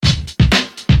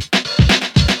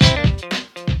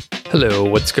Hello,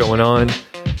 what's going on?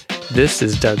 This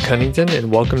is Doug Cunnington, and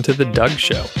welcome to The Doug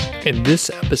Show. In this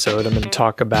episode, I'm going to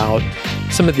talk about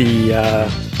some of the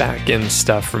back-end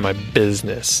stuff for my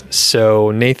business.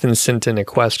 So Nathan sent in a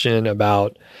question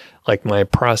about like my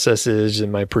processes and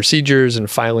my procedures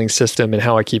and filing system and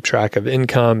how I keep track of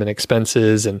income and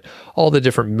expenses and all the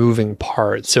different moving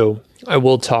parts. So I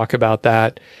will talk about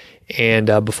that. And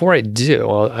before I do,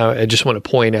 I just want to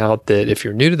point out that if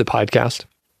you're new to the podcast,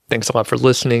 thanks a lot for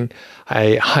listening.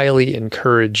 I highly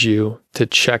encourage you to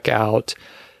check out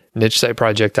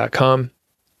nichesiteproject.com.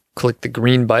 Click the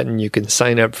green button. You can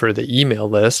sign up for the email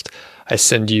list. I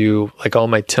send you like all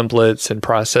my templates and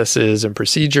processes and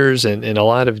procedures and a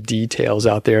lot of details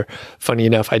out there. Funny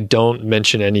enough, I don't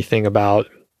mention anything about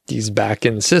these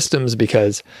back-end systems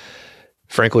because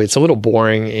frankly, it's a little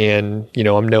boring and,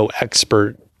 I'm no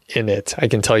expert in it. I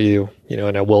can tell you,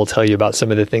 and I will tell you about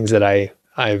some of the things that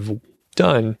I've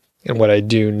done and what I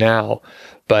do now.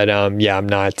 But I'm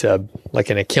not like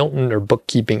an accountant or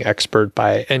bookkeeping expert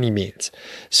by any means.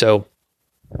 So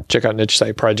check out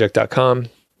nichesiteproject.com.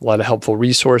 A lot of helpful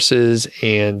resources,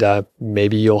 and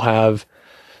maybe you'll have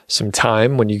some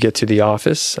time when you get to the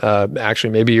office.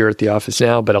 Actually, maybe you're at the office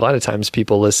now, but a lot of times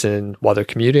people listen while they're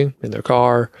commuting in their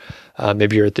car.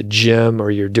 Maybe you're at the gym or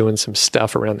you're doing some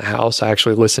stuff around the house. I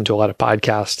actually listen to a lot of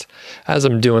podcasts as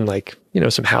I'm doing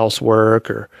some housework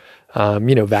or,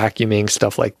 vacuuming,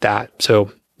 stuff like that.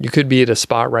 So you could be at a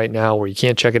spot right now where you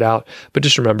can't check it out, but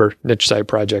just remember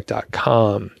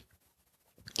nichesiteproject.com.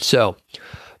 So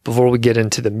before we get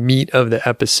into the meat of the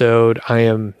episode, I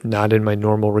am not in my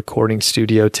normal recording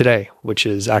studio today, which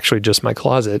is actually just my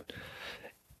closet.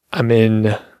 I'm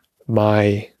in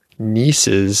my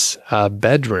niece's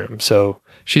bedroom. So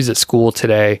she's at school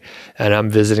today and I'm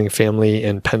visiting family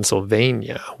in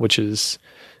Pennsylvania, which is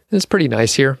pretty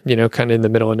nice here, kind of in the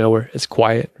middle of nowhere. It's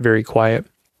quiet, very quiet,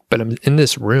 but I'm in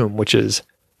this room, which is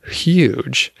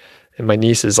huge. And my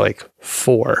niece is like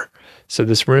 4. So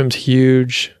this room's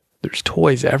huge. There's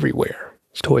toys everywhere.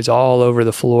 There's toys all over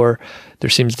the floor. There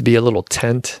seems to be a little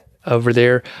tent over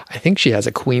there. I think she has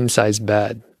a queen size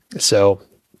bed. So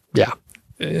yeah,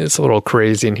 it's a little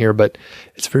crazy in here, but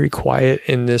it's very quiet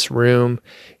in this room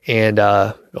and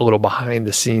a little behind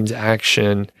the scenes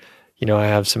action. I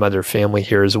have some other family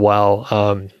here as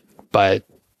well. But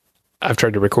I've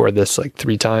tried to record this like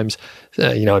 3 times.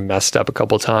 I messed up a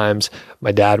couple times.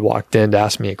 My dad walked in to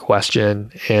ask me a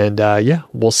question and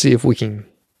we'll see if we can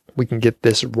get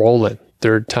this rolling.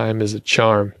 3rd time is a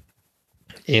charm.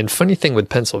 And funny thing with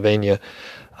Pennsylvania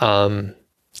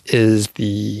is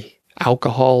the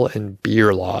alcohol and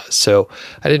beer laws. So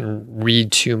I didn't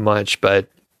read too much, but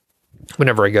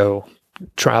whenever I go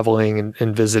traveling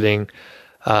and visiting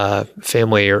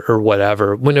family or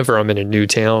whatever, whenever I'm in a new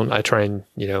town, I try and,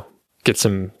 get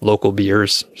some local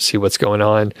beers, see what's going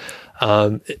on.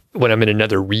 When I'm in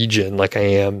another region, like I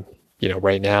am,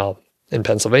 right now in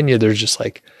Pennsylvania, there's just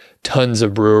like tons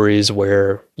of breweries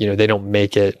where, they don't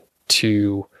make it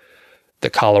to the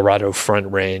Colorado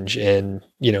Front Range. And,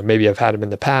 maybe I've had them in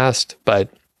the past, but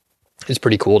it's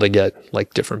pretty cool to get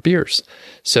like different beers.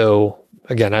 So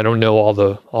again, I don't know all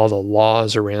the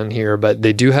laws around here, but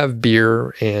they do have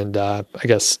beer and I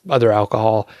guess other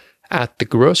alcohol at the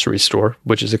grocery store,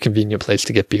 which is a convenient place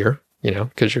to get beer,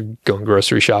 because you're going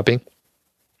grocery shopping.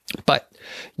 But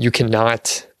you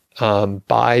cannot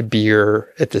buy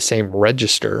beer at the same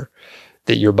register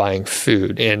that you're buying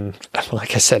food. And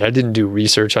like I said, I didn't do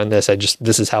research on this.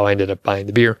 This is how I ended up buying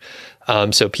the beer.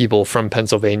 So people from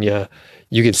Pennsylvania,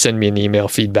 you could send me an email,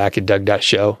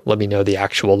 feedback@doug.show. Let me know the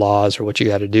actual laws or what you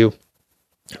got to do.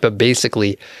 But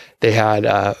basically, they had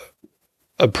a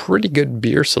pretty good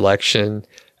beer selection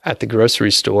at the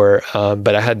grocery store,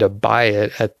 but I had to buy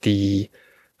it at the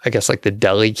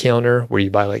deli counter where you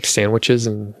buy like sandwiches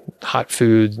and hot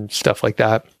food and stuff like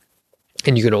that.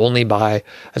 And you could only buy,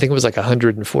 I think it was like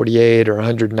 148 or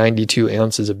 192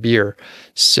 ounces of beer.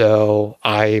 So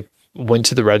I went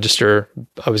to the register.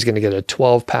 I was going to get a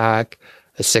 12-pack,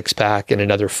 a 6-pack, and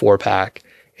another 4-pack.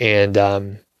 And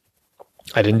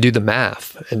I didn't do the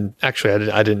math. And actually,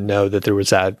 I didn't know that there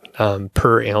was that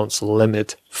per ounce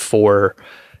limit for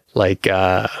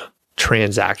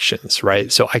transactions,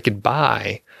 right? So I could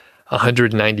buy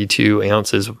 192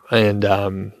 ounces and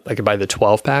I could buy the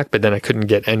 12-pack, but then I couldn't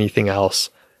get anything else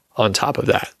on top of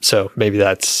that. So maybe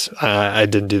that's, I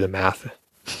didn't do the math.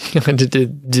 I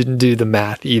didn't do the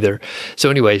math either. So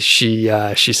anyway, she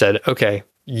said, okay,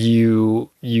 you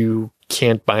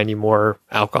can't buy any more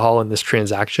alcohol in this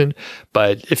transaction.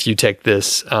 But if you take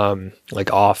this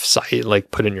like off site, like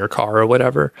put in your car or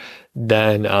whatever,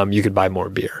 then you could buy more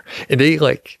beer. And they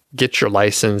like get your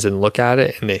license and look at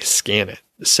it and they scan it.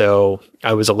 So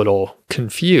I was a little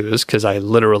confused because I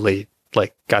literally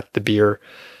like got the beer,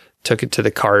 took it to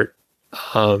the cart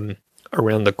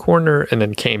around the corner, and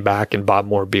then came back and bought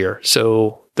more beer.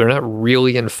 So they're not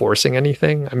really enforcing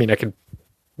anything. I mean,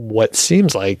 what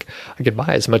seems like I could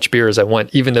buy as much beer as I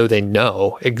want, even though they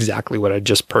know exactly what I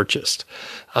just purchased.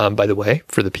 By the way,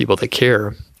 for the people that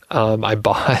care, I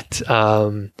bought,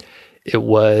 it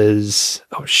was,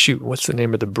 what's the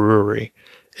name of the brewery?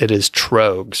 It is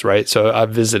Troegs, right? So I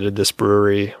visited this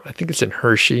brewery. I think it's in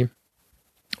Hershey.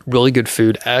 Really good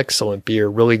food, excellent beer,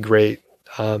 really great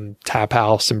tap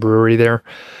house and brewery there.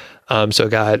 So I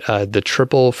got the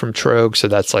triple from Troegs. So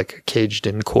that's like a caged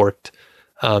in corked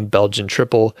Belgian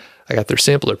triple. I got their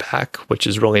sampler pack, which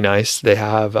is really nice. They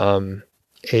have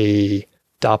a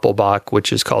Doppelbock,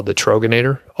 which is called the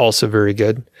Troganator, also very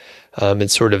good.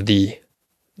 It's sort of the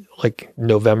like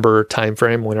November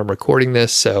timeframe when I'm recording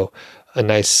this. So a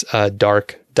nice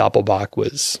dark Doppelbock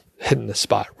was hitting the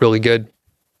spot, really good.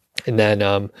 And then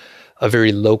a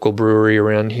very local brewery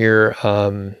around here,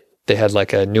 they had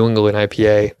like a New England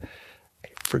IPA.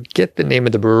 Forget the name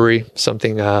of the brewery,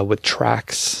 something with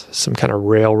tracks, some kind of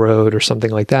railroad or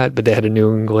something like that. But they had a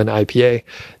New England IPA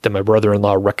that my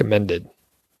brother-in-law recommended.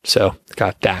 So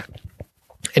got that.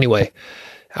 Anyway,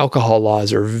 alcohol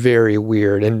laws are very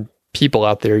weird. And people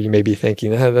out there, you may be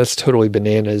thinking, that's totally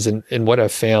bananas. And what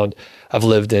I've found, I've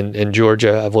lived in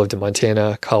Georgia, I've lived in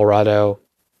Montana, Colorado,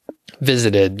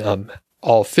 visited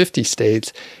all 50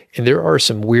 states, and there are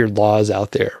some weird laws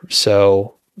out there.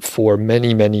 So for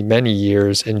many, many, many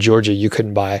years in Georgia, you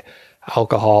couldn't buy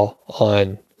alcohol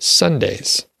on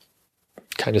Sundays.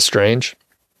 Kind of strange.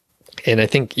 And I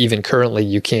think even currently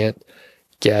you can't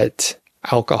get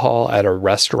alcohol at a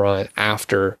restaurant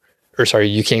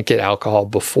you can't get alcohol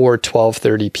before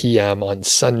 12:30 p.m. on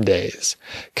Sundays.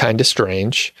 Kind of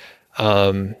strange.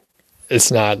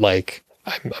 It's not like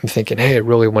I'm thinking, hey, I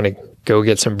really want to go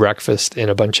get some breakfast and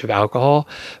a bunch of alcohol,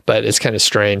 but it's kind of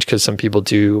strange because some people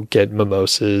do get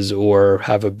mimosas or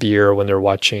have a beer when they're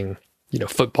watching,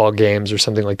 football games or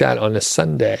something like that on a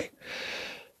Sunday.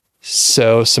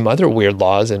 So some other weird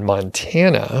laws in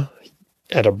Montana,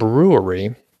 at a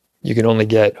brewery, you can only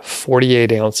get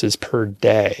 48 ounces per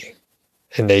day.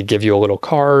 And they give you a little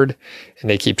card and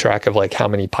they keep track of like how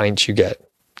many pints you get.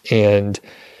 And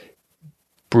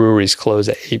breweries close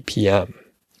at 8 p.m.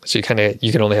 So you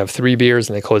can only have 3 beers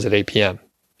and they close at 8 p.m.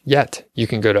 Yet you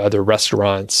can go to other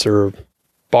restaurants or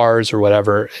bars or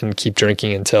whatever and keep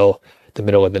drinking until the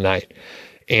middle of the night.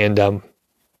 And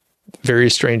very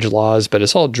strange laws, but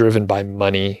it's all driven by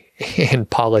money and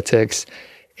politics.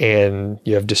 And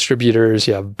you have distributors,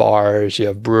 you have bars, you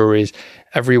have breweries.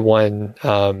 Everyone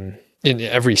in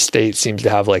every state seems to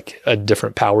have like a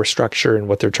different power structure and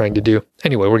what they're trying to do.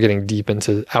 Anyway, we're getting deep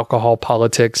into alcohol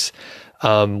politics,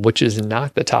 which is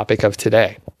not the topic of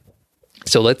today.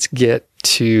 So let's get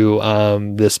to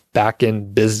this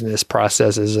back-end business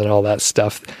processes and all that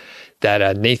stuff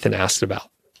that Nathan asked about.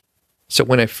 So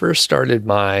when I first started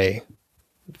my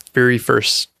very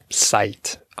first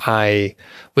site, I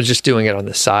was just doing it on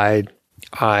the side.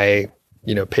 I,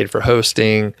 paid for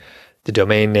hosting, the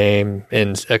domain name,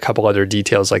 and a couple other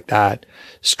details like that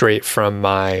straight from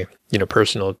my,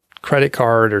 personal credit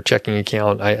card or checking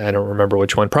account. I don't remember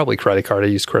which one, probably credit card. I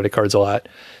use credit cards a lot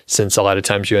since a lot of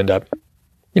times you end up,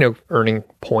 earning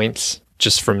points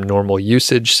just from normal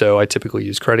usage. So I typically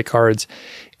use credit cards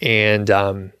and,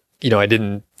 I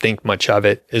didn't think much of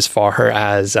it as far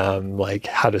as like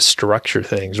how to structure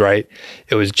things, right?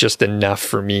 It was just enough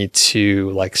for me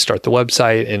to like start the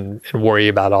website and worry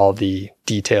about all the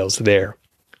details there.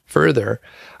 Further,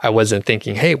 I wasn't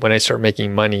thinking, hey, when I start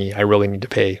making money, I really need to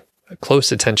pay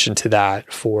close attention to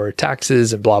that for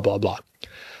taxes and blah, blah, blah.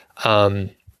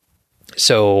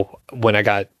 So when I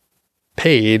got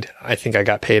paid, I think I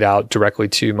got paid out directly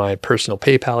to my personal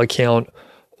PayPal account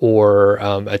or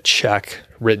a check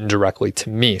written directly to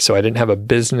me. So I didn't have a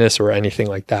business or anything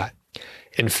like that.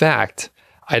 In fact,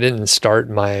 I didn't start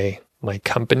my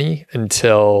company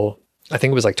until I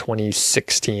think it was like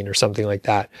 2016 or something like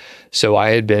that. So I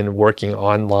had been working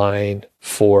online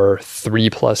for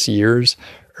 3+ years,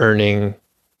 earning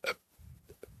a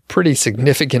pretty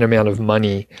significant amount of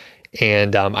money,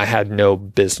 and I had no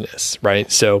business,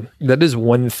 right? So that is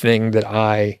one thing that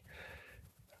I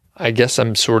guess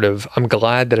I'm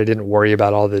glad that I didn't worry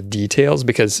about all the details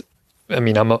because, I'm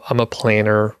a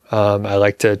planner. I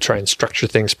like to try and structure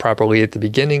things properly at the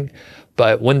beginning.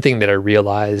 But one thing that I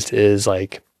realized is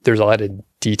like there's a lot of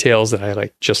details that I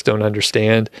like just don't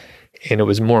understand. And it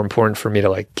was more important for me to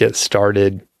like get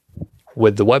started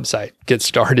with the website, get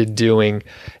started doing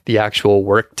the actual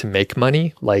work to make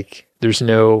money. Like there's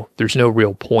no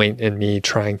real point in me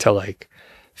trying to like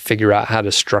figure out how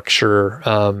to structure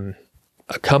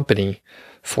a company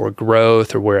for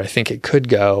growth or where I think it could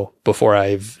go before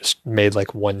I've made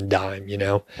like one dime, you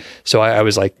know? So I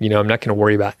was like, you know, I'm not going to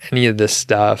worry about any of this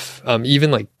stuff. Well,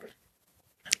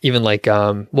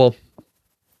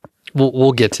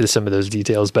 we'll get to some of those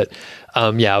details, but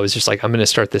I was just like, I'm going to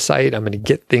start the site. I'm going to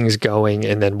get things going,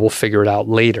 and then we'll figure it out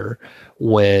later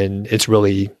when it's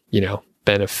really, you know,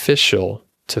 beneficial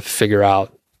to figure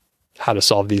out how to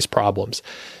solve these problems.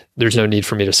 There's no need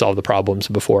for me to solve the problems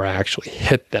before I actually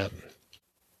hit them.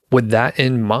 With that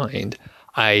in mind,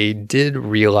 I did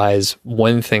realize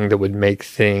one thing that would make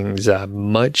things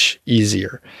much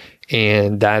easier,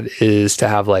 and that is to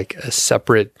have like a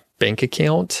separate bank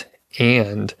account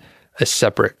and a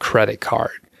separate credit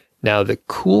card. Now, the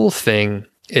cool thing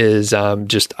is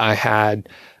I had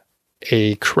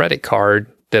a credit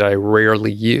card that I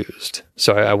rarely used.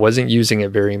 So I wasn't using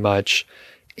it very much,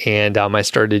 and I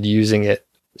started using it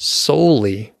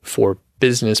solely for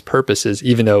business purposes,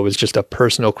 even though it was just a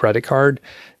personal credit card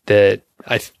that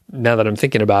now that I'm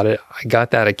thinking about it, I got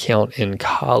that account in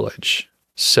college.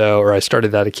 I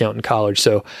started that account in college.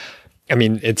 So, I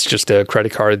mean, it's just a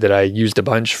credit card that I used a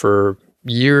bunch for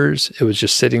years. It was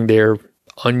just sitting there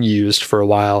unused for a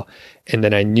while. And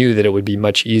then I knew that it would be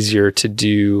much easier to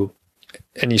do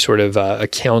any sort of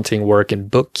accounting work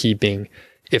and bookkeeping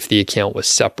if the account was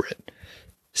separate.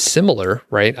 Similar,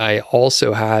 right? I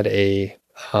also had a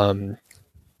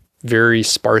very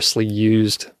sparsely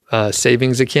used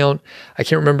savings account. I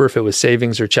can't remember if it was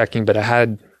savings or checking, but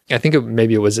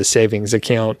maybe it was a savings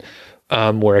account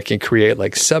where I can create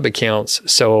like sub accounts.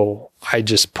 So I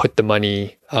just put the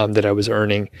money that I was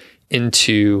earning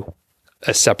into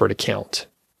a separate account.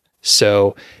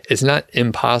 So it's not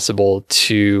impossible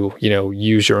to, you know,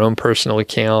 use your own personal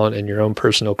account and your own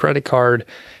personal credit card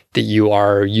that you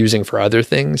are using for other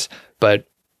things. But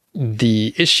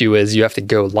the issue is you have to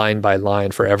go line by line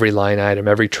for every line item,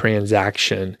 every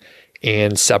transaction,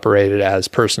 and separate it as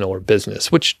personal or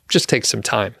business, which just takes some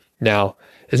time. Now,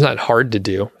 it's not hard to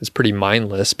do. It's pretty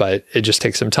mindless, but it just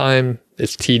takes some time.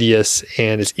 It's tedious,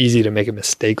 and it's easy to make a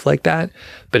mistake like that.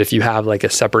 But if you have like a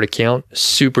separate account,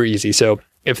 super easy. So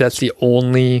if that's the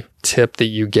only tip that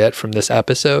you get from this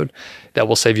episode, that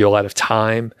will save you a lot of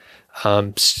time.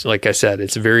 Like I said,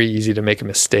 it's very easy to make a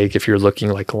mistake if you're looking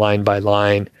like line by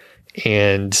line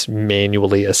and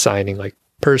manually assigning like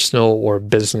personal or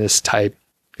business type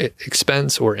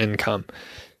expense or income.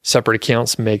 Separate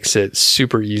accounts makes it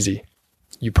super easy.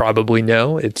 You probably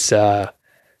know it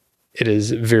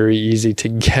is very easy to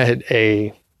get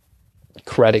a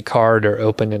credit card or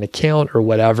open an account or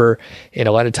whatever. And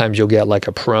a lot of times you'll get like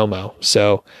a promo.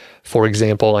 So for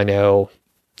example,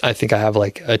 I think I have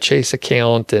like a Chase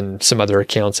account and some other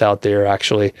accounts out there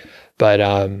actually, but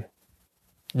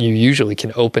you usually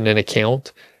can open an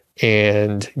account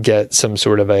and get some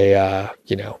sort of a,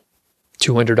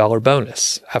 $200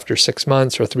 bonus after 6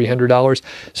 months or $300.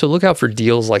 So look out for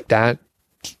deals like that.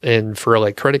 And for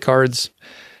like credit cards,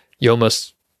 you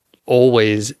almost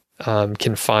always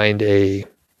can find a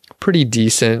pretty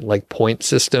decent like point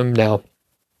system. Now,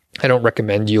 I don't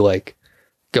recommend you like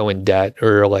go in debt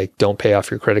or like don't pay off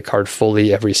your credit card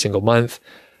fully every single month.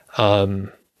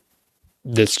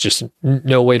 That's just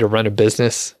no way to run a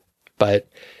business. But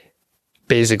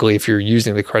basically, if you're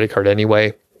using the credit card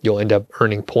anyway, you'll end up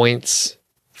earning points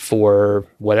for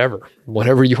whatever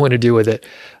you want to do with it.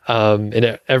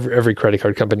 And every credit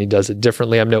card company does it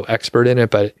differently. I'm no expert in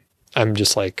it, but I'm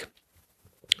just like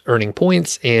earning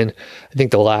points. And I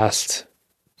think the last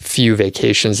few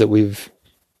vacations that we've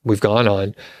gone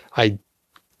on,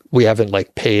 we haven't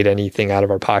like paid anything out of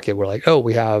our pocket. We're like, oh,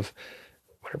 we have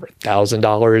whatever,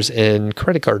 $1,000 in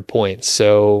credit card points.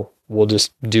 So we'll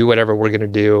just do whatever we're going to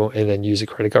do and then use the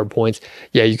credit card points.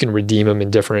 Yeah, you can redeem them in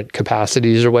different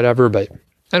capacities or whatever, but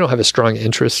I don't have a strong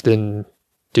interest in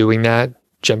doing that,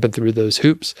 jumping through those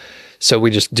hoops. So we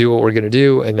just do what we're going to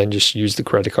do and then just use the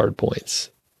credit card points.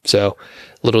 So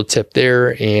little tip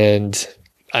there. And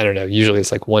I don't know, usually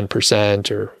it's like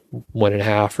 1% or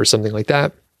 1.5% or something like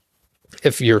that.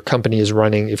 If your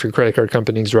credit card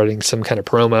company is running some kind of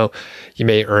promo, you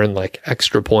may earn like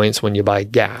extra points when you buy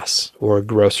gas or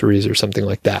groceries or something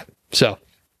like that. So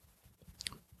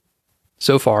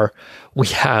far we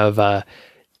have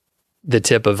the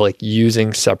tip of like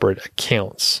using separate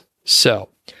accounts. So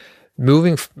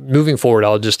moving forward,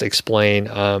 I'll just explain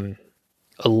a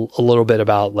a little bit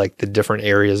about like the different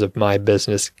areas of my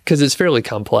business, because it's fairly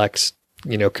complex,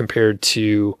 compared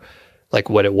to like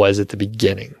what it was at the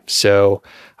beginning. So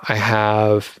I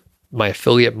have my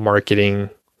affiliate marketing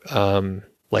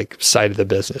like side of the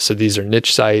business. So these are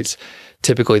niche sites.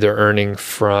 Typically they're earning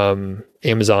from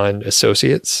Amazon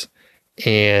Associates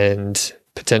and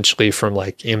potentially from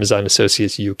like Amazon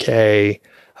Associates UK,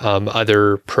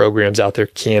 other programs out there.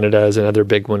 Canada is another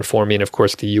big one for me. And of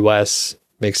course, the US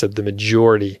makes up the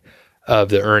majority of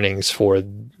the earnings for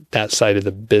that side of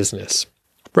the business,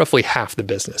 roughly half the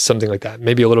business, something like that,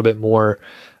 maybe a little bit more,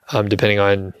 depending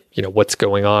on, what's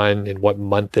going on and what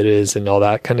month it is and all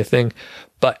that kind of thing.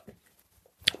 But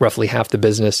roughly half the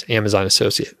business, Amazon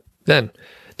Associate. Then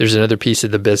there's another piece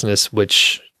of the business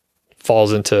which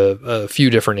falls into a few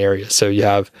different areas. So you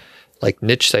have like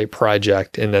Niche Site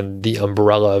Project, and then the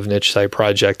umbrella of Niche Site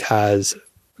Project has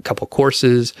a couple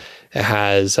courses. It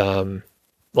has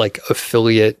like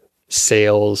affiliate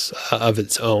sales of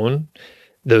its own.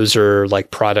 Those are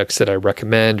like products that I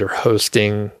recommend, or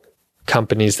hosting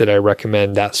companies that I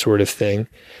recommend, that sort of thing.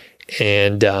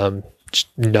 And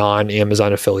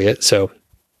non-Amazon affiliate. So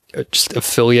just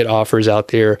affiliate offers out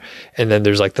there. And then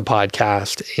there's like the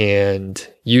podcast and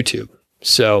YouTube.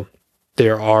 So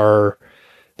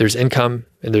there's income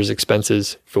and there's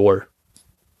expenses for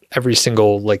every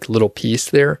single like little piece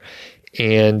there.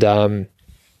 And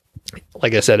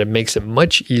like I said, it makes it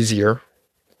much easier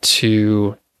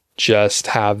to just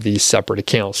have these separate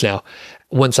accounts. Now,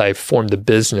 once I formed the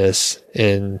business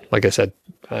in, like I said,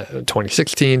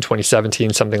 2016,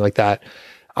 2017, something like that,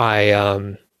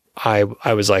 I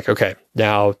was like, okay,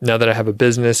 now that I have a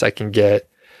business, I can get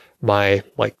my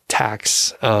like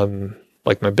tax,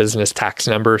 like my business tax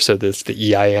number. So that's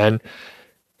the EIN.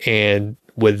 And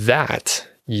with that,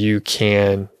 you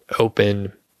can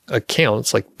open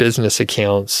accounts, like business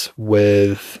accounts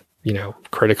with,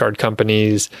 credit card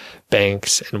companies,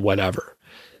 banks, and whatever.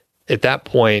 At that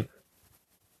point,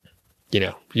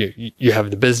 you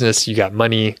have the business, you got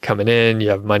money coming in, you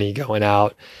have money going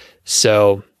out.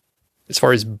 So as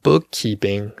far as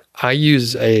bookkeeping, I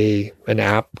use an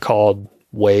app called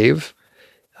Wave.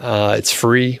 It's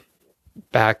free.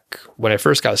 Back when I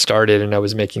first got started and I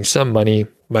was making some money,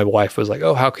 my wife was like,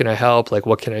 "Oh, how can I help? Like,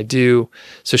 what can I do?"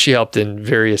 So she helped in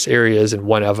various areas, and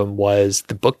one of them was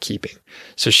the bookkeeping.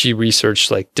 So she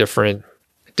researched like different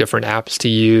apps to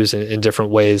use and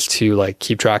different ways to like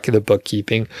keep track of the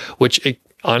bookkeeping, which it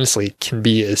honestly can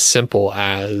be as simple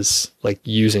as like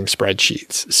using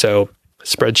spreadsheets. So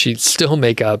spreadsheets still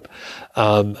make up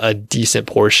a decent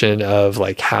portion of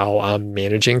like how I'm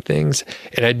managing things.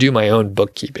 And I do my own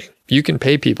bookkeeping. You can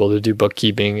pay people to do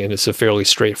bookkeeping, and it's a fairly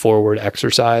straightforward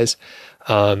exercise.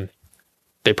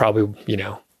 They probably,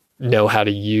 know how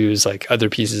to use like other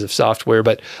pieces of software,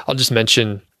 but I'll just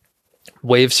mention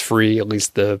Wave's free, at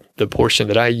least the portion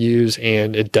that I use,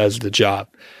 and it does the job.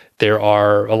 There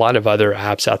are a lot of other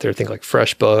apps out there, think like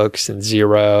FreshBooks and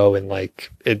Xero, and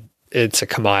like it's a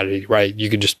commodity, right? You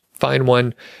can just find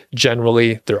one.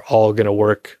 Generally, they're all going to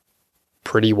work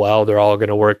pretty well. They're all going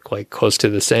to work like close to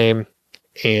the same,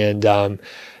 and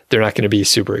they're not going to be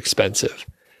super expensive.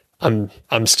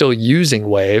 I'm still using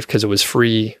Wave because it was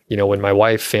free, when my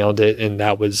wife found it, and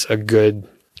that was a good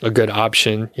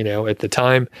option, at the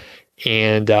time.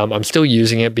 And I'm still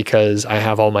using it because I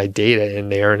have all my data in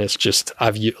there, and it's just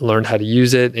I've learned how to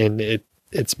use it, and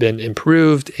it's been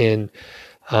improved, and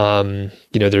there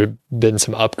have been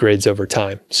some upgrades over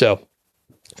time. So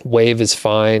Wave is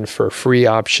fine for a free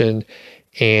option,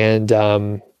 and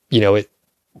there's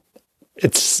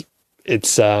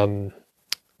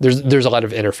a lot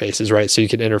of interfaces, right? So you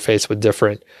can interface with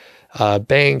different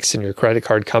banks and your credit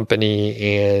card company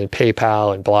and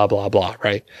PayPal and blah, blah, blah,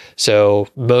 right? So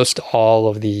most all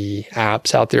of the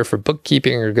apps out there for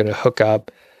bookkeeping are going to hook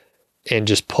up and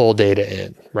just pull data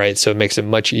in, right? So it makes it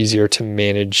much easier to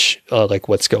manage like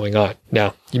what's going on.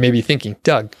 Now, you may be thinking,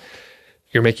 Doug,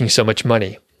 you're making so much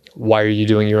money. Why are you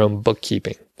doing your own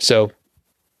bookkeeping? So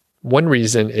one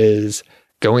reason is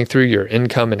going through your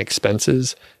income and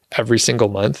expenses every single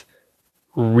month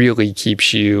really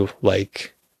keeps you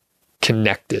like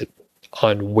connected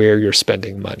on where you're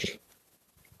spending money.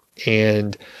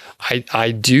 And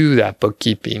I do that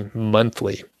bookkeeping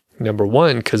monthly. Number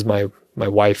one, because my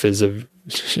wife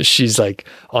she's like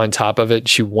on top of it.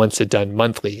 She wants it done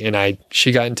monthly. And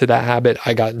she got into that habit.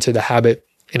 I got into the habit,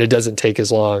 and it doesn't take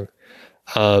as long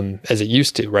as it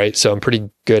used to, right? So I'm pretty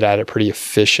good at it, pretty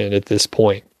efficient at this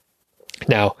point.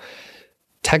 Now,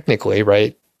 technically,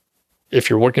 right, if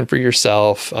you're working for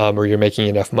yourself or you're making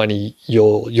enough money,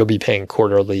 you'll be paying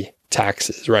quarterly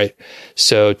taxes, right?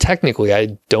 So technically,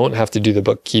 I don't have to do the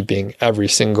bookkeeping every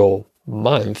single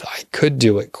month, I could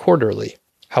do it quarterly.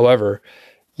 However,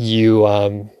 you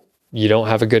don't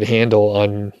have a good handle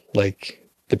on like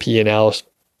the P&L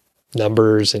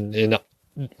numbers and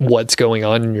what's going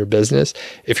on in your business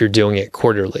if you're doing it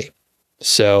quarterly.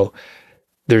 So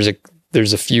there's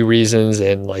a few reasons,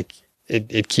 and like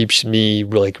it keeps me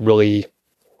really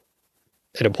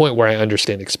at a point where I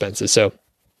understand expenses. So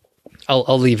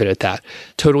I'll leave it at that.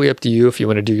 Totally up to you if you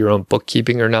want to do your own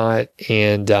bookkeeping or not.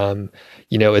 And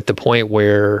at the point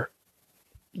where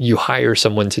you hire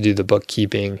someone to do the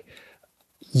bookkeeping,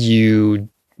 you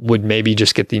would maybe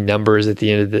just get the numbers at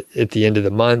the end of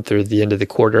the month or the end of the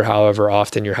quarter, however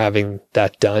often you're having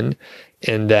that done.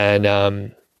 And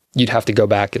then you'd have to go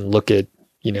back and look at,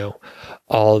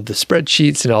 all of the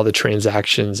spreadsheets and all the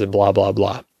transactions and blah, blah,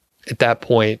 blah. At that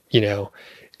point,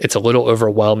 it's a little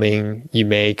overwhelming. You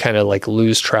may kind of like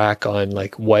lose track on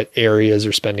like what areas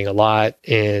are spending a lot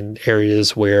and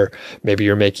areas where maybe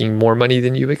you're making more money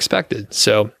than you expected.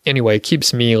 So anyway, it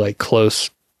keeps me like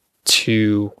close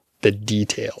to the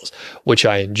details, which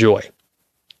I enjoy.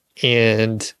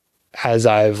 And as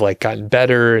I've like gotten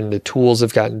better and the tools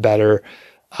have gotten better,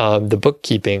 the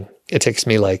bookkeeping, it takes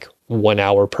me like 1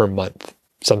 hour per month,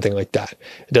 something like that.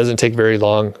 It doesn't take very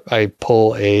long. I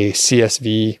pull a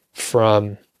CSV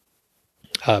from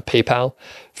PayPal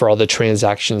for all the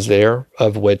transactions there,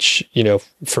 of which,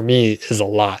 for me is a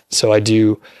lot. So I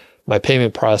do my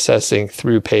payment processing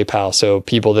through PayPal. So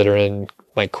people that are in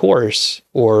my course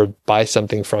or buy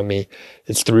something from me,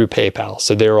 it's through PayPal.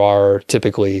 So there are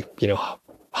typically,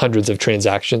 hundreds of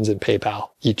transactions in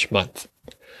PayPal each month.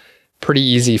 Pretty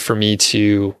easy for me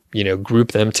to,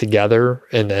 group them together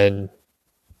and then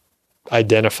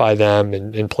identify them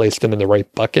and place them in the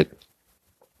right bucket.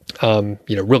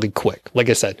 Really quick. Like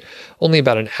I said, only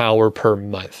about an hour per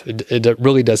month. It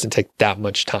really doesn't take that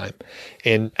much time.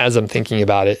 And as I'm thinking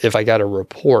about it, if I got a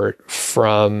report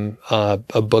from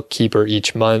a bookkeeper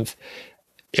each month,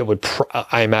 it would,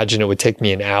 I imagine it would take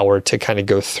me an hour to kind of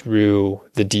go through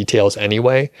the details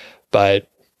anyway, but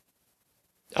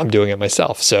I'm doing it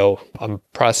myself. So I'm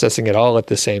processing it all at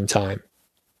the same time.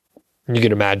 You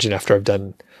can imagine after I've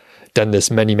done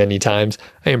this many, many times,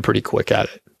 I am pretty quick at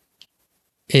it.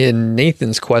 In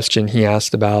Nathan's question, he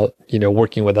asked about,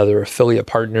 working with other affiliate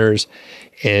partners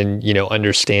and,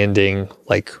 understanding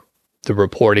like the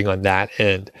reporting on that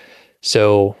end.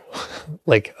 So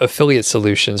like affiliate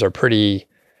solutions are pretty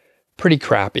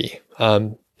crappy.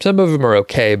 Some of them are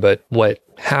okay, but what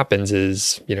happens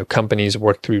is, companies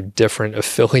work through different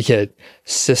affiliate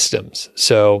systems.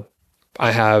 So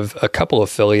I have a couple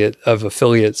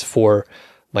affiliates for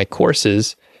my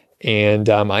courses, and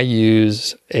I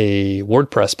use a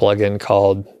WordPress plugin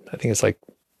called, I think it's like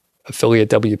Affiliate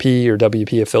WP or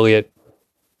WP Affiliate,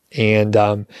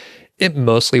 and it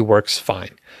mostly works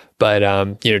fine.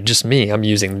 But just me, I'm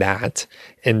using that,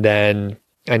 and then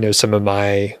I know some of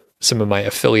my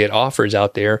affiliate offers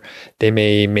out there, they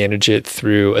may manage it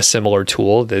through a similar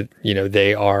tool that,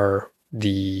 they are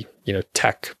the,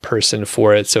 tech person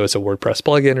for it. So it's a WordPress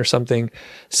plugin or something.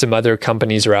 Some other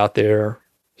companies are out there,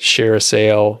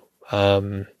 ShareASale.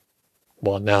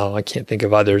 Now I can't think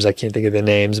of others. I can't think of the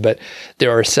names, but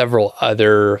there are several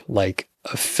other like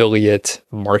affiliate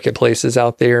marketplaces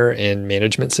out there and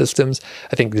management systems.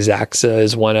 I think Zaxa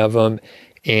is one of them.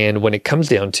 And when it comes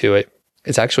down to it,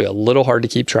 it's actually a little hard to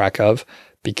keep track of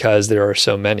because there are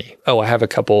so many. Oh, I have a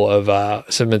couple of,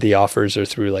 some of the offers are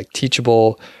through like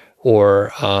Teachable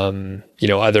or,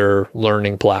 other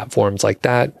learning platforms like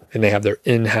that. And they have their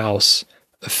in-house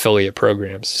affiliate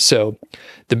programs. So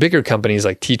the bigger companies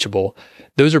like Teachable,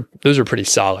 those are pretty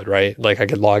solid, right? Like I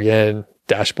could log in,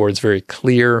 dashboard's very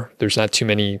clear. There's not too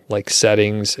many like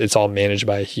settings. It's all managed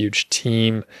by a huge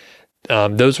team.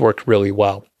 Those work really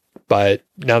well. But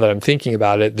now that I'm thinking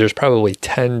about it, there's probably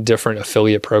 10 different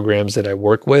affiliate programs that I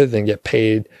work with and get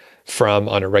paid from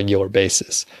on a regular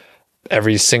basis.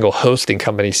 Every single hosting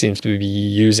company seems to be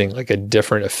using like a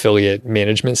different affiliate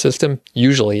management system,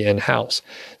 usually in-house.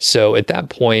 So at that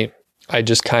point, I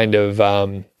just kind of,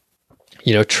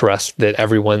 trust that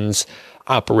everyone's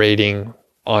operating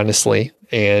honestly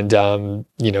and,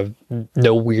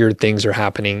 no weird things are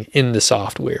happening in the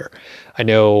software. I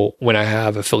know when I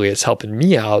have affiliates helping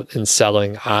me out in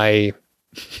selling, I've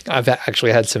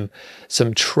actually had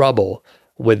some trouble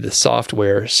with the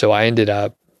software. So I ended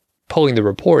up pulling the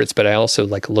reports, but I also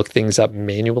like look things up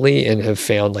manually and have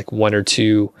found like one or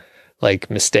two like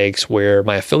mistakes where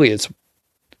my affiliates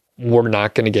were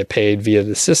not going to get paid via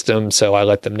the system. So I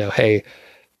let them know, hey,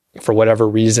 for whatever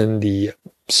reason, the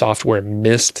software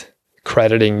missed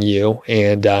crediting you,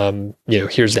 and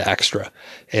here's the extra,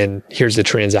 and here's the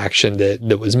transaction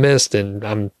that was missed, and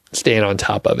I'm staying on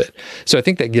top of it. So I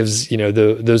think that gives,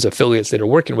 those affiliates that are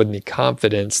working with me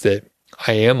confidence that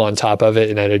I am on top of it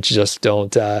and that I just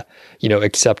don't,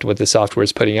 accept what the software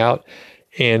is putting out.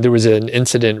 And there was an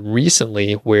incident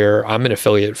recently where I'm an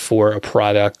affiliate for a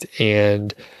product,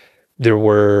 and there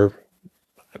were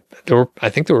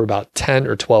about 10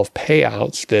 or 12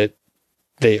 payouts that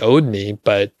they owed me,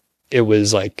 but it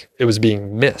was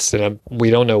being missed, and we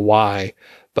don't know why.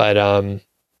 But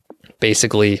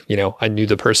basically, I knew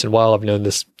the person well. I've known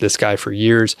this guy for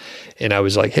years, and I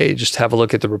was like, hey, just have a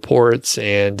look at the reports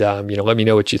and let me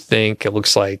know what you think. It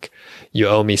looks like you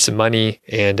owe me some money.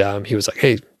 And he was like,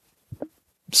 hey,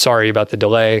 sorry about the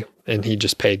delay, and he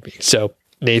just paid me. So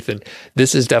Nathan,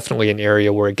 this is definitely an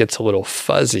area where it gets a little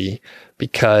fuzzy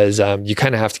because you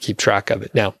kind of have to keep track of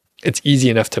it. Now, it's easy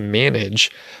enough to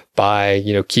manage by,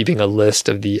 keeping a list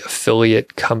of the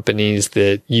affiliate companies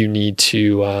that you need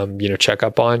to, check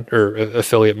up on, or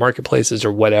affiliate marketplaces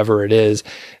or whatever it is.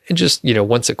 And just,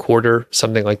 once a quarter,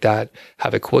 something like that,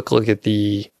 have a quick look at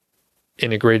the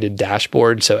integrated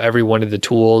dashboard. So every one of the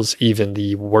tools, even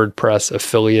the WordPress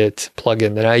affiliate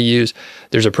plugin that I use,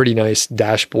 there's a pretty nice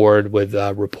dashboard with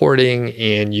reporting,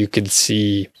 and you can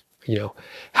see,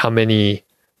 how many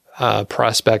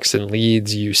prospects and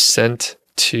leads you sent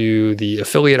to the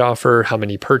affiliate offer, how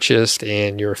many purchased,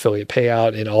 and your affiliate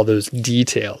payout, and all those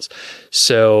details.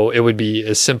 So it would be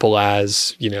as simple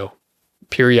as,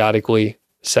 periodically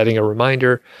setting a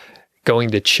reminder,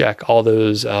 going to check all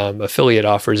those affiliate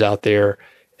offers out there,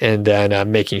 and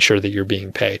then making sure that you're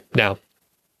being paid. Now,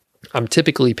 I'm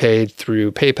typically paid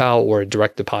through PayPal or a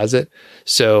direct deposit.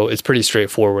 So it's pretty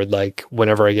straightforward. Like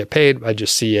whenever I get paid, I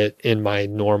just see it in my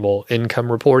normal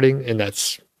income reporting, and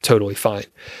that's totally fine.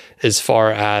 As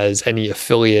far as any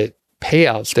affiliate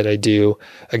payouts that I do,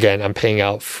 again, I'm paying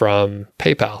out from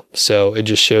PayPal. So it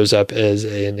just shows up as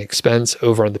an expense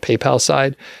over on the PayPal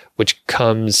side, which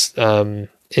comes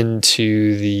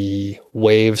into the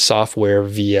Wave software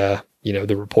via,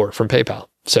 the report from PayPal.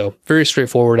 So very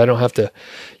straightforward. I don't have to,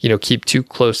 keep too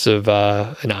close of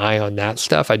an eye on that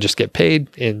stuff. I just get paid,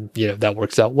 and, that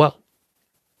works out well.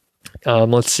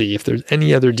 Let's see if there's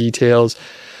any other details.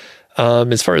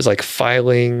 As far as like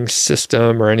filing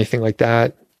system or anything like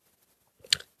that,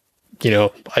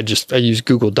 I use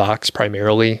Google Docs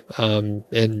primarily,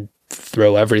 and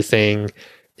throw everything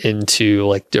into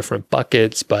like different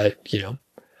buckets, but,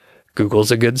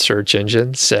 Google's a good search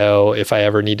engine. So if I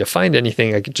ever need to find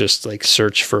anything, I could just like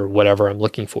search for whatever I'm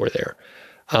looking for there.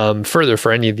 Further,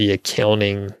 for any of the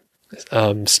accounting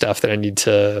stuff that I need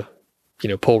to,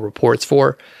 pull reports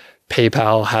for,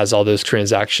 PayPal has all those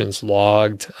transactions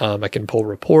logged. I can pull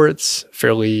reports,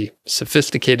 fairly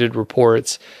sophisticated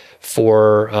reports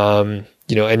for,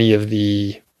 any of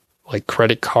the like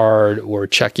credit card or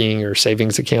checking or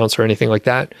savings accounts or anything like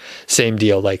that. Same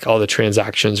deal. Like all the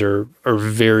transactions are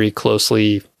very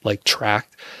closely like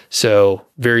tracked. So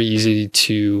very easy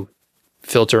to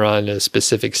filter on a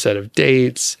specific set of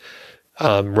dates,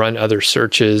 run other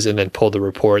searches, and then pull the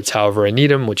reports however I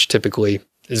need them, which typically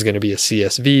is going to be a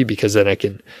CSV, because then I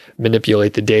can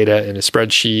manipulate the data in a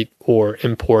spreadsheet or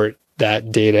import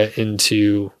that data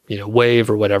into, Wave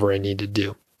or whatever I need to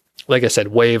do. Like I said,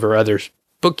 Wave or other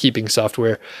bookkeeping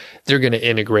software, they're going to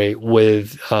integrate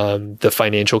with the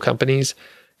financial companies.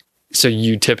 So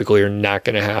you typically are not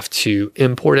going to have to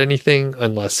import anything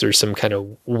unless there's some kind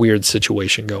of weird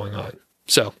situation going on.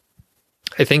 So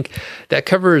I think that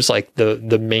covers like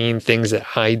the main things that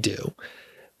I do.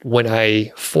 When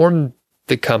I formed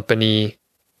the company,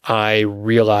 I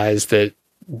realized that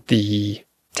the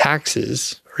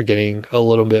taxes are getting a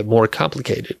little bit more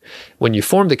complicated. When you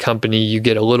form the company, you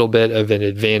get a little bit of an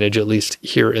advantage, at least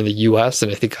here in the US,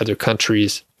 and I think other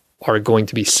countries are going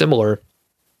to be similar,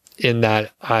 in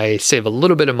that I save a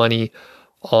little bit of money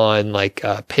on like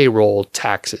payroll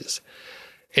taxes.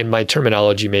 And my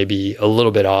terminology may be a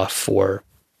little bit off for,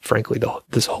 frankly,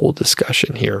 this whole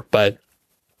discussion here, but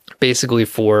basically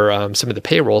for some of the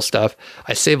payroll stuff,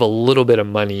 I save a little bit of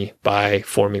money by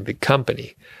forming the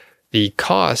company. The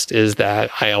cost is that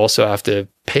I also have to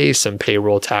pay some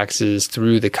payroll taxes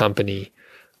through the company,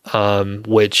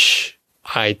 which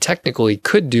I technically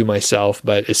could do myself,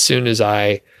 but as soon as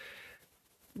I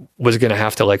was going to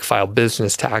have to like file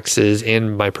business taxes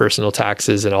and my personal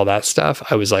taxes and all that stuff,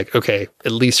 I was like, okay,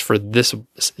 at least for this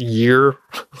year,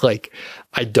 like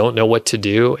I don't know what to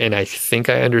do. And I think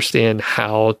I understand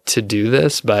how to do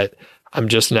this, but I'm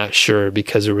just not sure,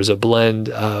 because there was a blend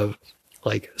of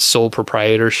like sole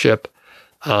proprietorship,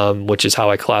 which is how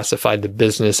I classified the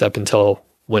business up until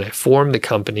when I formed the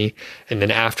company. And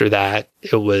then after that,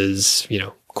 it was,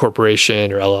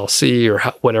 corporation or LLC or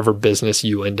whatever business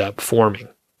you end up forming,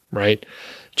 right?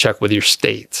 check with your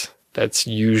state. That's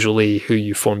usually who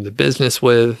you form the business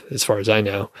with, as far as I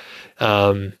know.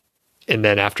 And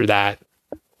then after that,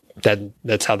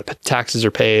 that's how the taxes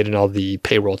are paid and all the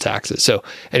payroll taxes. So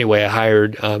anyway, I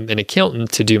hired an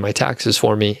accountant to do my taxes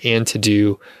for me and to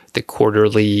do the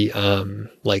quarterly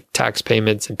like tax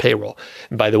payments and payroll.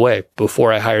 And by the way,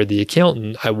 before I hired the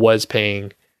accountant, I was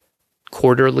paying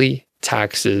quarterly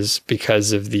taxes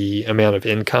because of the amount of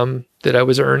income that I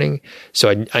was earning.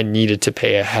 So I needed to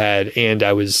pay ahead, and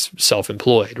I was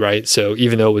self-employed, right? So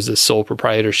even though it was a sole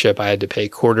proprietorship, I had to pay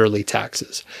quarterly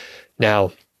taxes.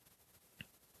 Now,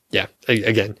 yeah,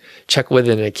 again, check with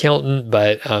an accountant,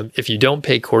 but if you don't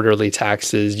pay quarterly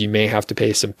taxes, you may have to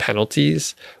pay some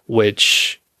penalties,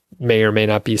 which may or may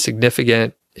not be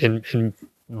significant. In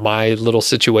my little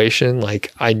situation,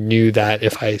 like I knew that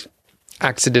if I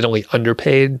accidentally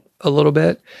underpaid a little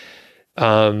bit,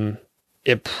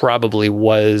 it probably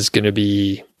was going to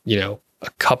be, a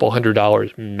couple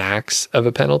 $100 max of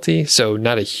a penalty. So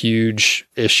not a huge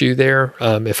issue there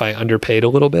if I underpaid a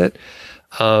little bit.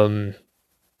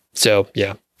 So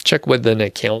yeah, check with an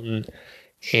accountant.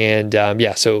 And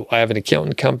so I have an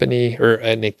accounting company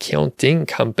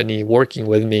working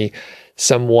with me.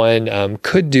 Someone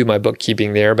could do my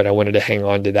bookkeeping there, but I wanted to hang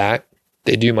on to that.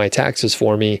 They do my taxes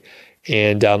for me.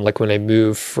 And like when I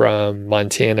moved from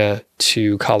Montana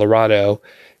to Colorado,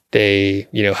 they,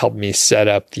 helped me set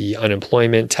up the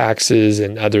unemployment taxes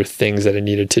and other things that I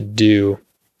needed to do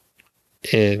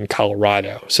in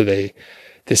Colorado. So they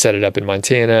set it up in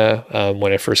Montana.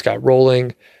 When I first got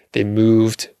rolling, they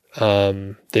moved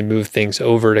things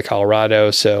over to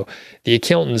Colorado. So the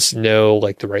accountants know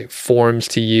like the right forms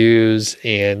to use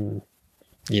and,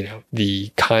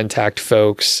 the contact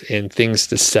folks and things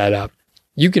to set up.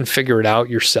 You can figure it out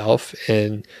yourself.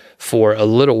 And for a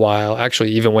little while,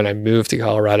 actually, even when I moved to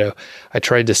Colorado, I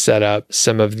tried to set up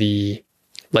some of the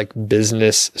like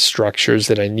business structures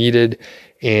that I needed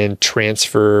and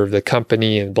transfer the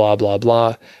company and blah, blah,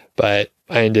 blah. But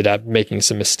I ended up making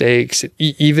some mistakes.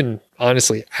 Even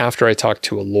honestly, after I talked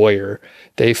to a lawyer,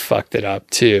 they fucked it up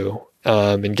too,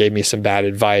 and gave me some bad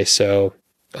advice. So,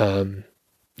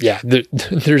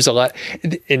 there's a lot.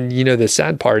 And the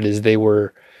sad part is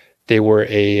it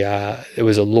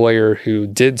was a lawyer who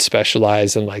did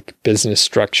specialize in like business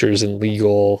structures and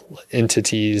legal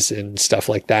entities and stuff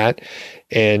like that.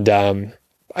 And,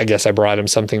 I guess I brought him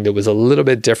something that was a little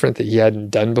bit different that he hadn't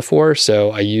done before.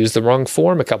 So I used the wrong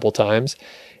form a couple times,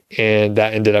 and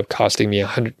that ended up costing me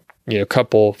few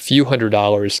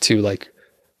 $100s to like,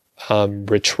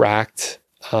 retract,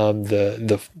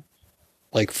 the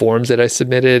like forms that I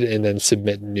submitted and then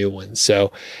submit new ones.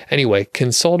 So anyway,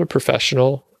 consult a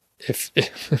professional.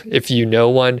 If you know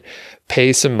one,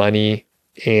 pay some money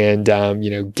and,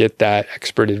 get that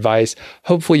expert advice.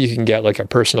 Hopefully you can get like a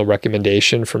personal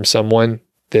recommendation from someone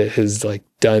that has like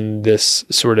done this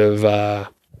sort of,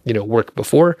 work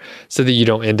before, so that you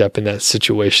don't end up in that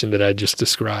situation that I just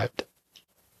described.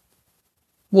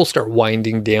 We'll start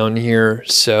winding down here.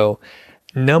 So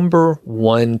number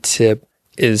one tip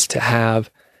is to have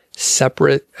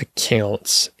separate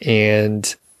accounts,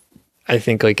 and I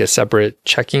think like a separate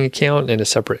checking account and a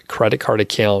separate credit card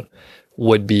account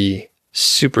would be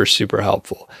super, super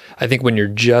helpful. I think when you're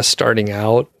just starting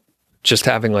out, just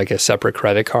having like a separate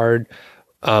credit card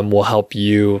will help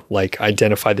you like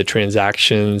identify the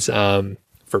transactions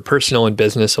for personal and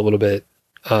business a little bit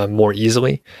more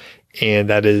easily. And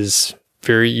that is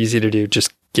very easy to do.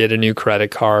 Just get a new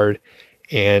credit card.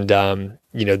 And,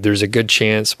 there's a good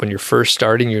chance when you're first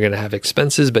starting, you're going to have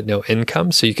expenses, but no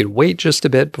income. So you could wait just a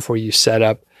bit before you set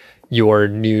up your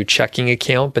new checking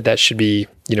account, but that should be,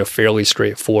 fairly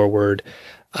straightforward.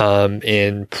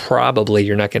 And probably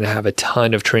you're not going to have a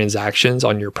ton of transactions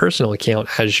on your personal account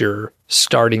as you're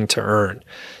starting to earn.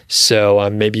 So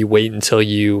maybe wait until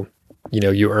you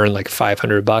earn like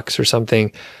 $500 or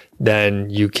something. Then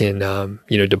you can,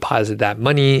 deposit that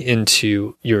money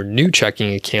into your new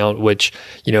checking account, which,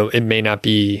 it may not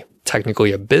be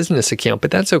technically a business account,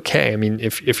 but that's okay. I mean,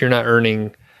 if you're not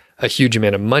earning a huge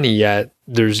amount of money yet,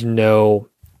 there's no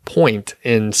point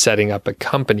in setting up a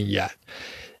company yet.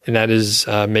 And that is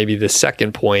maybe the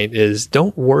second point is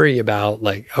don't worry about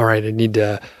like, all right, I need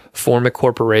to form a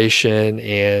corporation.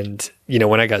 And,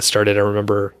 when I got started, I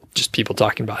remember just people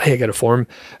talking about, hey, I got to form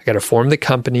the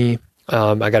company.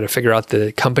 I got to figure out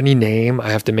the company name.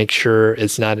 I have to make sure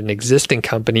it's not an existing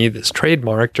company that's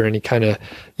trademarked or any kind of,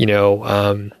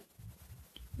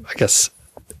 I guess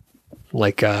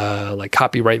like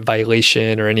copyright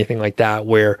violation or anything like that,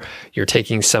 where you're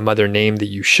taking some other name that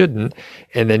you shouldn't,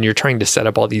 and then you're trying to set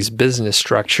up all these business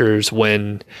structures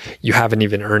when you haven't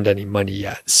even earned any money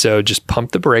yet. So just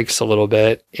pump the brakes a little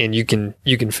bit, and you can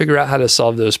figure out how to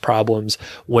solve those problems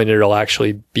when it'll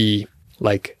actually be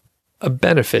like a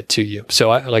benefit to you. So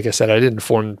like I said, I didn't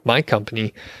form my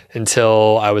company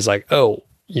until I was like, oh,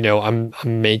 I'm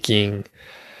making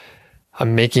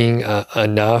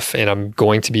enough, and I'm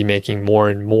going to be making more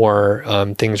and more.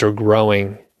 Things are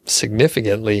growing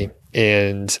significantly,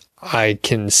 and I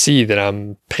can see that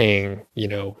I'm paying,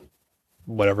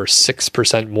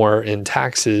 6% more in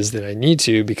taxes than I need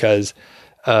to because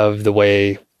of the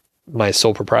way my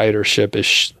sole proprietorship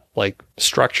is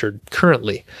structured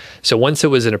currently. So once it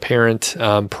was an apparent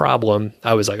problem,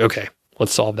 I was like, okay,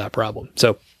 let's solve that problem.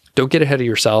 So don't get ahead of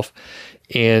yourself.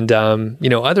 And,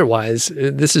 otherwise,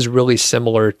 this is really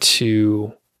similar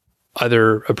to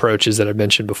other approaches that I've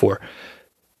mentioned before.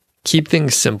 Keep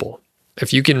things simple.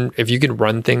 If you can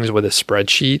run things with a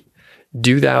spreadsheet,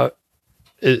 do that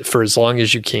for as long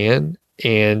as you can,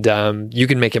 and you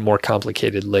can make it more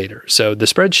complicated later. So the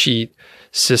spreadsheet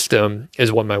system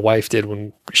is what my wife did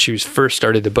when she first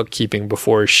started the bookkeeping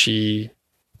before she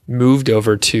moved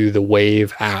over to the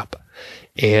Wave app.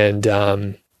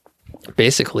 And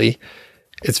basically,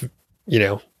 it's,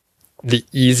 the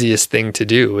easiest thing to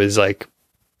do is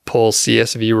pull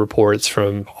CSV reports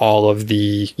from all of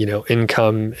the,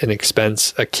 income and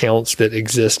expense accounts that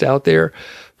exist out there,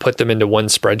 put them into one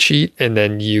spreadsheet, and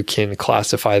then you can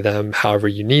classify them however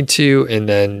you need to, and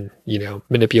then,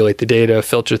 manipulate the data,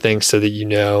 filter things so that you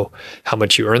know how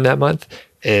much you earned that month.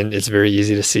 And it's very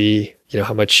easy to see,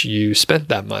 how much you spent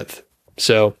that month.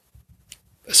 So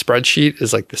a spreadsheet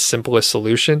is the simplest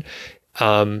solution.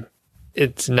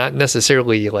 It's not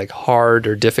necessarily hard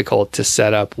or difficult to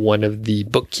set up one of the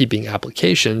bookkeeping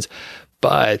applications,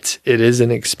 but it is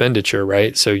an expenditure,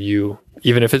 right? So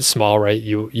even if it's small, right,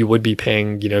 you would be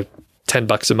paying,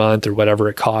 $10 a month or whatever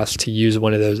it costs to use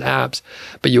one of those apps,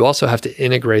 but you also have to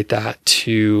integrate that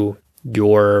to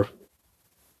your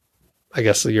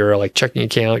checking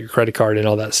account, your credit card, and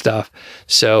all that stuff.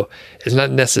 So it's not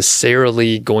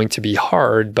necessarily going to be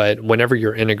hard, but whenever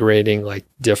you're integrating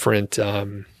different,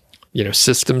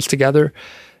 systems together,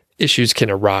 issues can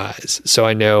arise. So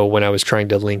I know when I was trying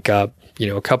to link up,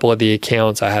 a couple of the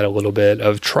accounts, I had a little bit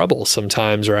of trouble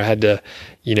sometimes, or I had to,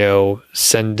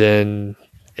 send in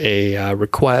a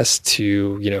request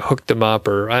to, hook them up,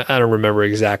 or I don't remember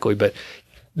exactly, but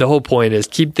the whole point is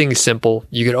keep things simple.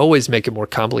 You could always make it more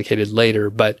complicated later,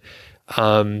 but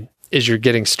as you're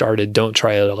getting started, don't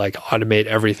try to automate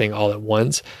everything all at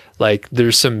once.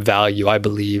 There's some value, I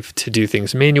believe, to do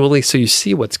things manually so you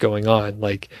see what's going on.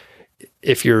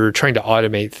 If you're trying to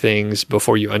automate things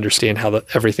before you understand how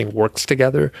everything works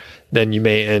together, then you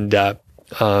may end up,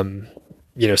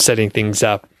 setting things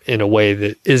up in a way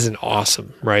that isn't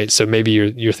awesome, right? So maybe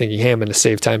you're thinking, hey, I'm going to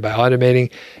save time by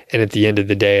automating. And at the end of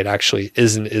the day, it actually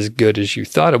isn't as good as you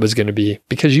thought it was going to be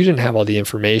because you didn't have all the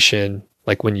information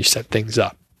when you set things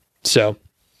up. So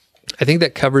I think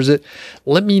that covers it.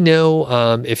 Let me know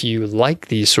if you like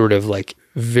these sort of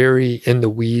very in the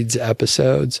weeds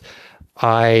episodes.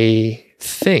 I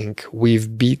think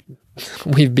we've beat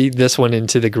this one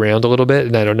into the ground a little bit,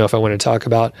 and I don't know if I want to talk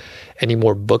about any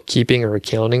more bookkeeping or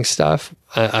accounting stuff.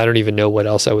 I don't even know what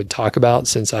else I would talk about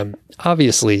since I'm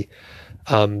obviously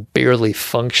barely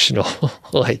functional.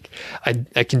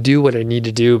 I can do what I need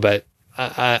to do, but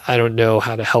I don't know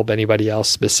how to help anybody else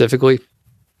specifically.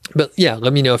 But yeah,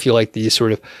 let me know if you like these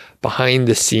sort of behind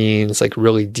the scenes,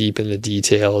 really deep in the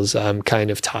details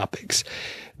kind of topics.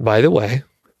 By the way,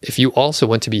 if you also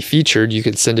want to be featured, you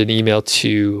can send an email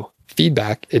to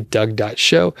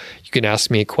feedback@doug.show. You can ask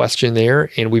me a question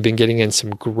there, and we've been getting in some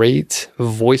great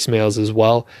voicemails as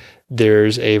well.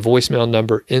 There's a voicemail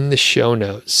number in the show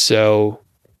notes, so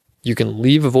you can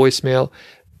leave a voicemail.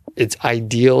 It's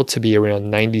ideal to be around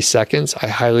 90 seconds. I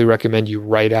highly recommend you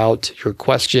write out your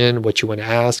question, what you want to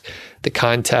ask, the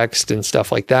context and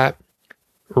stuff like that.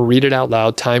 Read it out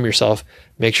loud, time yourself,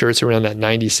 make sure it's around that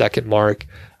 90-second mark.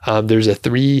 There's a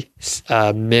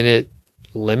 3-minute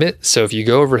limit. So if you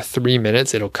go over 3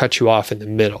 minutes, it'll cut you off in the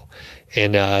middle.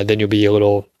 And then you'll be a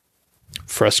little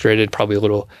frustrated, probably a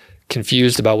little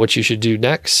confused about what you should do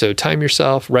next. So time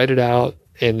yourself, write it out.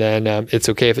 And then it's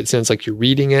okay if it sounds like you're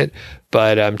reading it,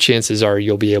 but chances are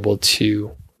you'll be able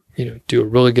to, do a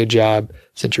really good job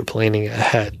since you're planning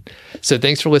ahead. So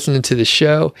thanks for listening to the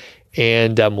show,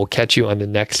 and we'll catch you on the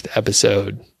next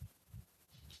episode.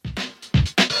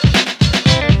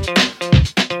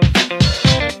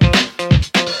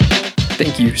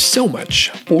 Thank you so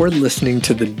much for listening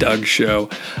to The Doug Show.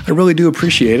 I really do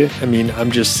appreciate it. I mean,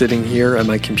 I'm just sitting here on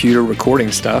my computer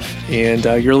recording stuff, and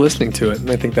you're listening to it,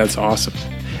 and I think that's awesome.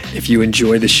 If you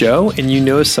enjoy the show and you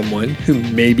know someone who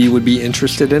maybe would be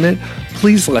interested in it,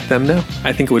 please let them know.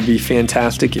 I think it would be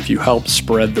fantastic if you help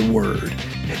spread the word.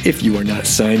 If you are not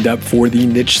signed up for the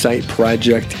Niche Site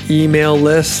Project email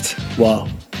list, well,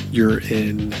 you're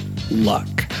in luck.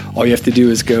 All you have to do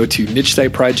is go to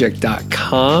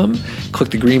nichesiteproject.com, click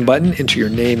the green button, enter your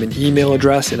name and email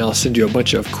address, and I'll send you a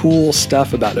bunch of cool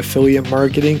stuff about affiliate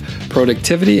marketing,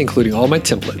 productivity, including all my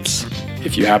templates.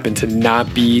 If you happen to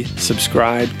not be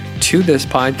subscribed to this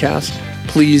podcast,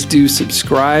 please do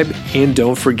subscribe, and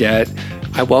don't forget,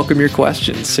 I welcome your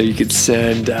questions. So you could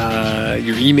send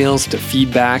your emails to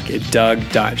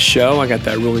feedback@doug.show. I got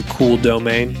that really cool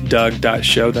domain,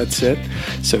 doug.show, that's it.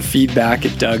 So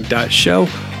feedback@doug.show,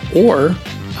 or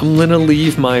I'm going to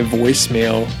leave my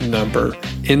voicemail number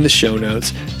in the show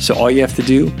notes. So all you have to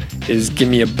do is give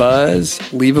me a buzz,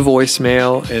 leave a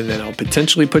voicemail, and then I'll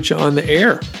potentially put you on the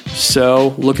air.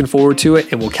 So looking forward to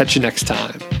it, and we'll catch you next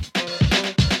time.